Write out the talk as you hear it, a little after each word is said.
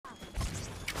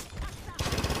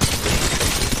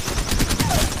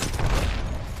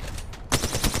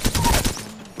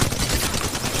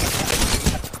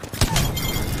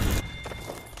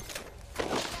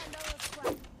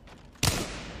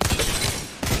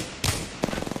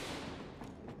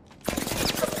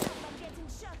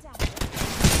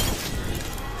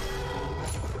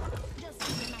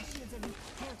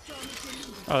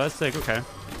Oh, that's sick. Okay.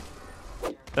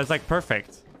 That's like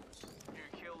perfect.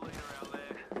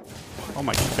 Oh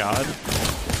my god.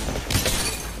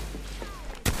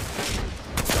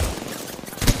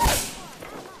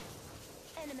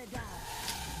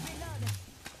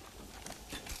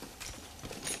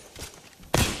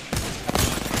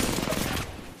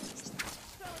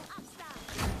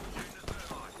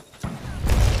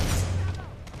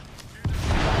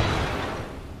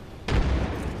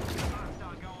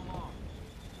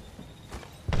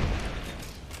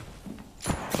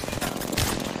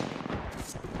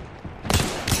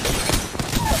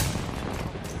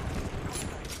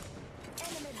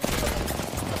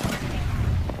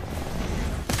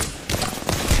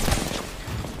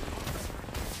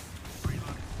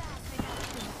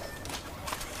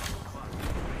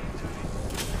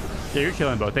 Yeah, you're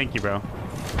killing, bro. Thank you, bro.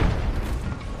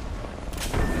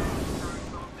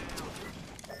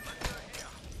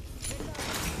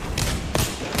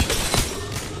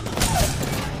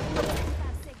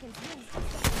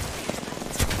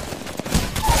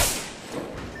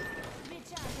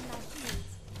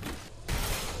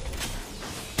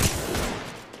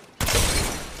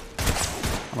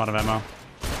 I'm out of ammo.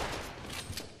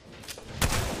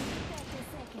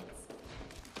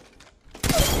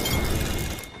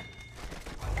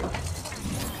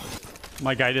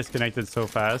 My guy disconnected so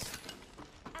fast.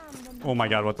 Oh my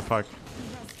god, what the fuck?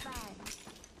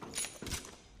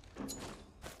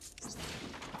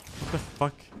 What the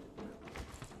fuck?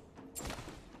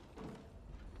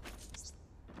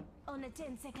 Only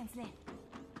 10 seconds left.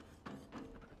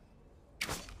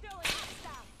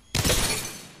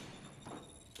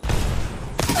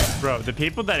 Bro, the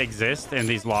people that exist in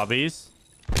these lobbies,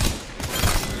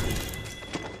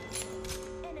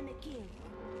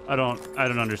 I don't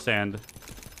understand.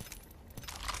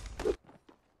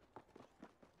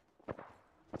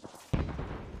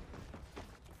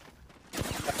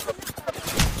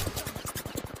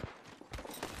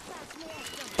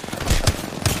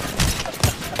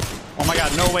 Oh my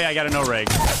god, no way I got a no rig.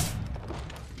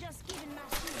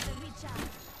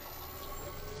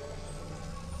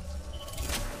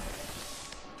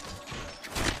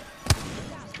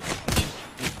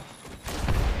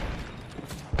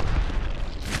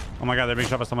 Oh my god, they're being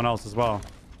shot by someone else as well.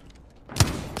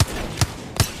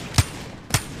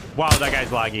 Wow, that guy's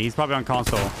laggy. He's probably on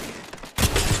console.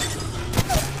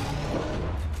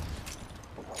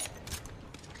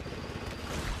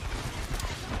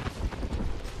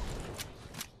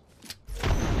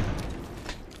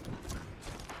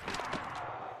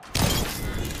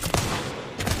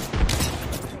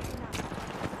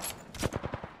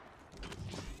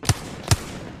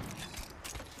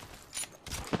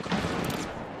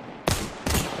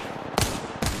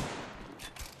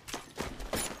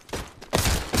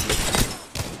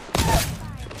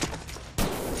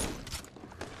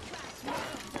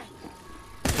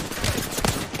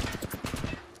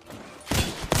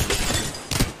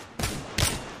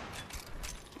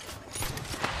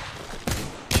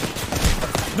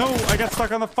 No, I got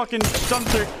stuck on the fucking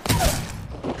dumpster.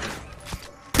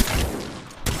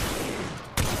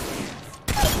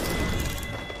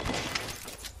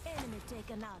 Enemy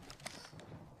taken out.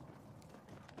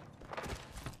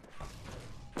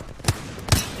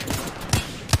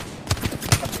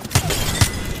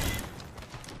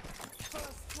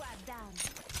 First squad down.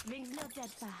 Rings not that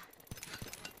far.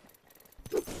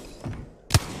 30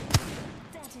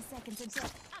 seconds until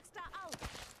Axta out.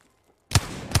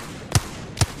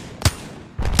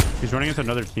 He's running into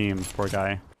another team, poor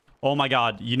guy. Oh my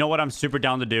god, you know what I'm super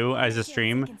down to do as a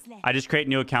stream? I just create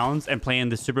new accounts and play in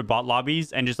the super bot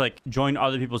lobbies and just like join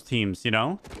other people's teams, you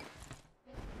know?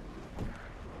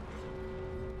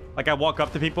 Like I walk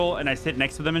up to people and I sit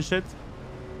next to them and shit.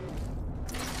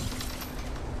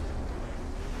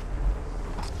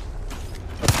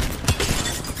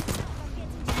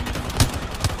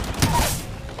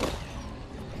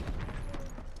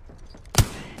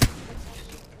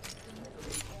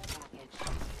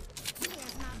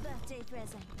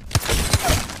 Present.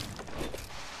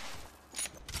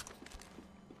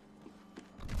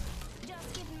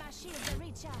 Just giving my shield a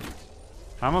recharge.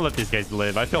 I'm gonna let these guys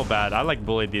live. I feel bad. I like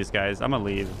bullied these guys. I'm gonna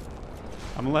leave.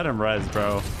 I'm gonna let him res,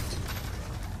 bro.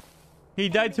 He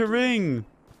died to ring.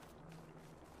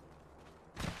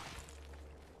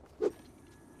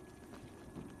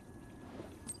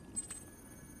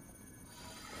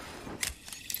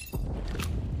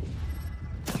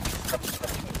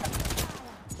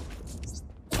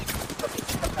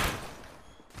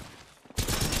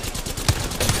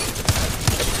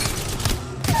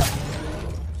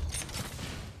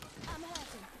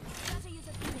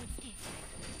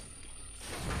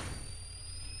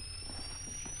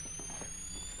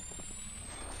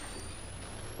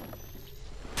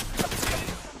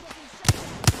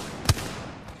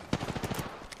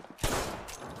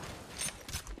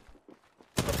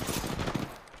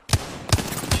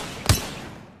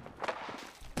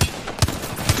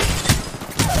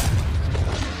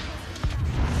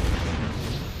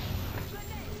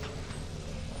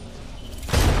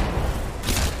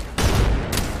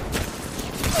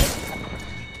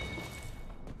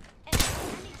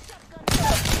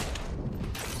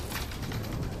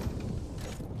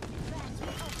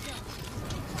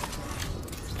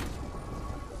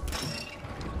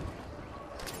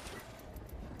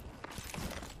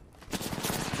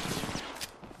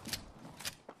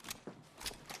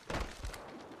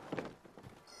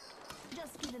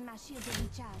 shields are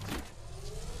recharged.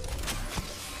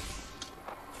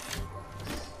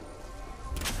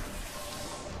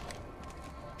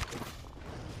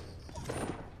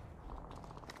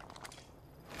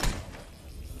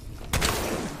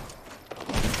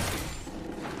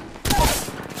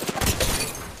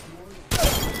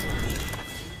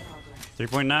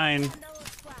 3.9.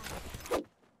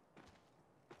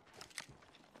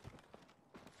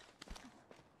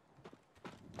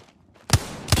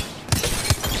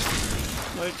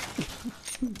 Like,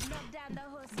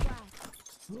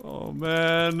 oh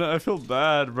man, I feel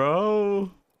bad,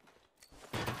 bro.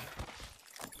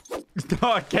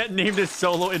 No, I can't name this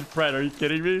solo in Pred. Are you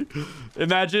kidding me?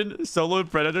 Imagine solo in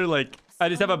Predator. Like, I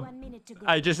just have a,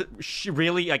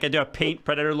 really, like, I do a paint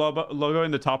Predator logo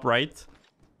in the top right.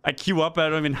 I queue up, I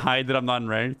don't even hide that I'm not in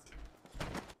ranked.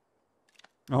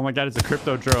 Oh my god, it's a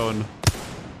crypto drone.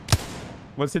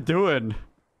 What's it doing?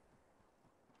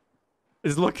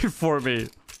 It's looking for me.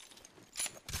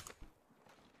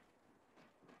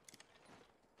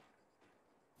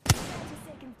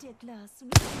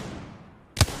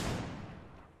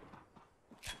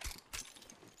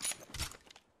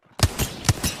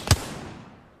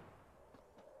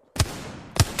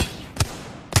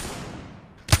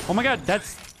 Oh my god,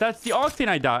 that's the Octane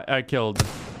I killed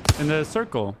in the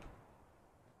circle.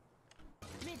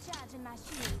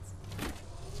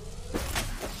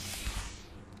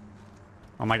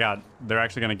 Oh my god, they're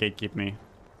actually gonna gatekeep me.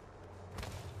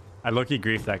 I low-key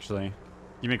griefed actually.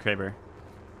 Give me Kraber.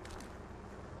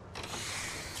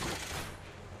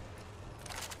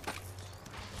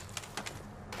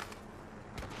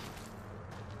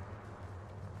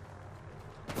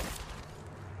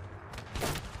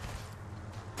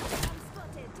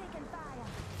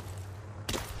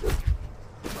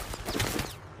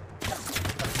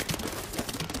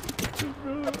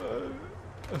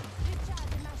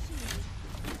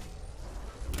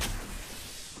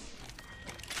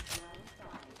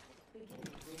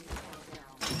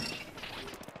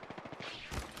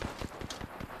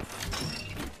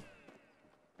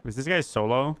 Is this guy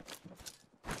solo?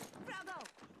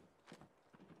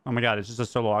 Oh my god, it's just a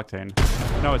solo Octane.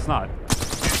 No, it's not.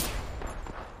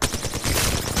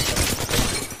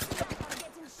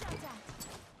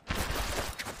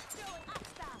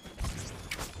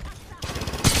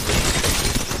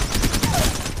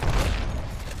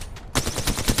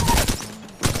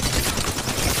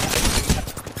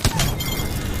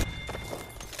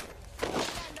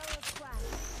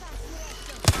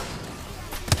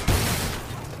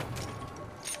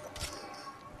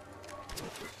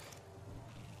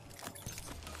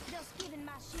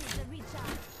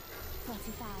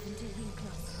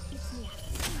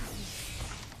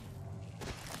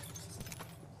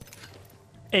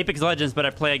 Apex Legends, but I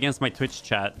play against my Twitch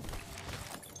chat.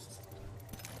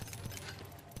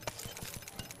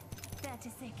 30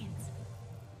 seconds.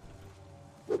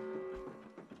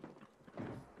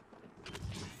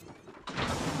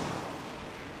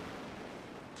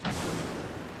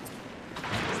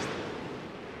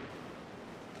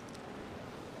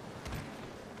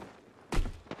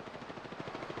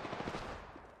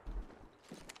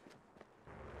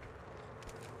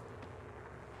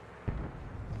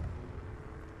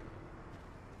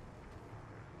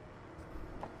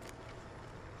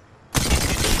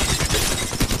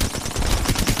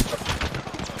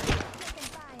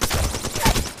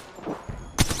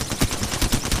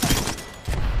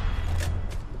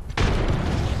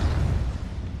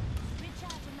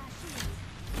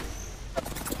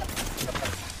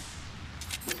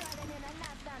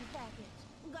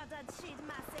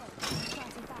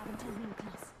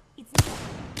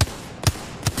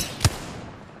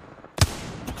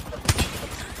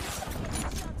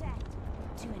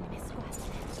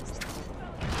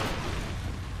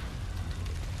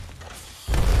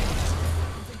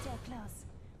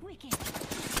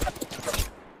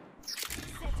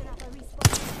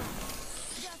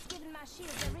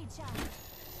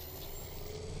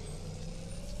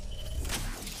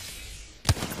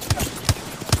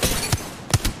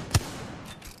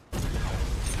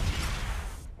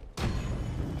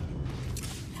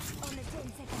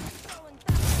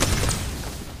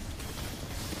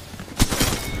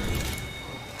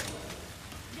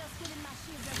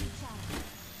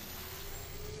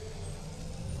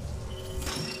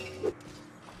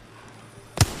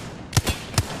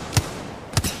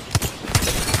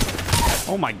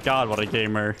 Oh my god, what a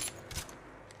gamer.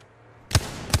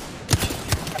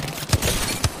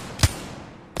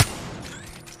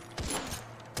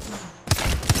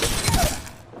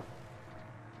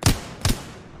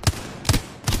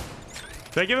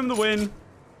 Should I give him the win?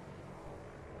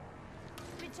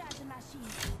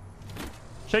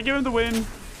 Should I give him the win?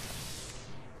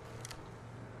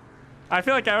 I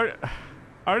feel like I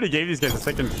already gave these guys a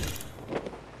second.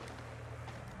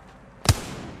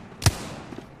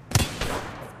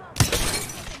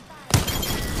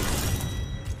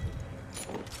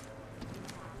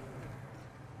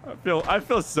 I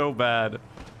feel so bad.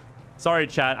 Sorry,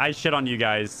 chat. I shit on you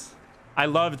guys. I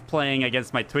loved playing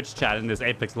against my Twitch chat in this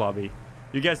Apex lobby.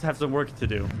 You guys have some work to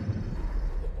do.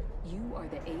 You are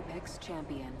the Apex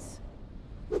champions.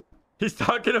 He's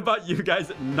talking about you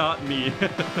guys, not me.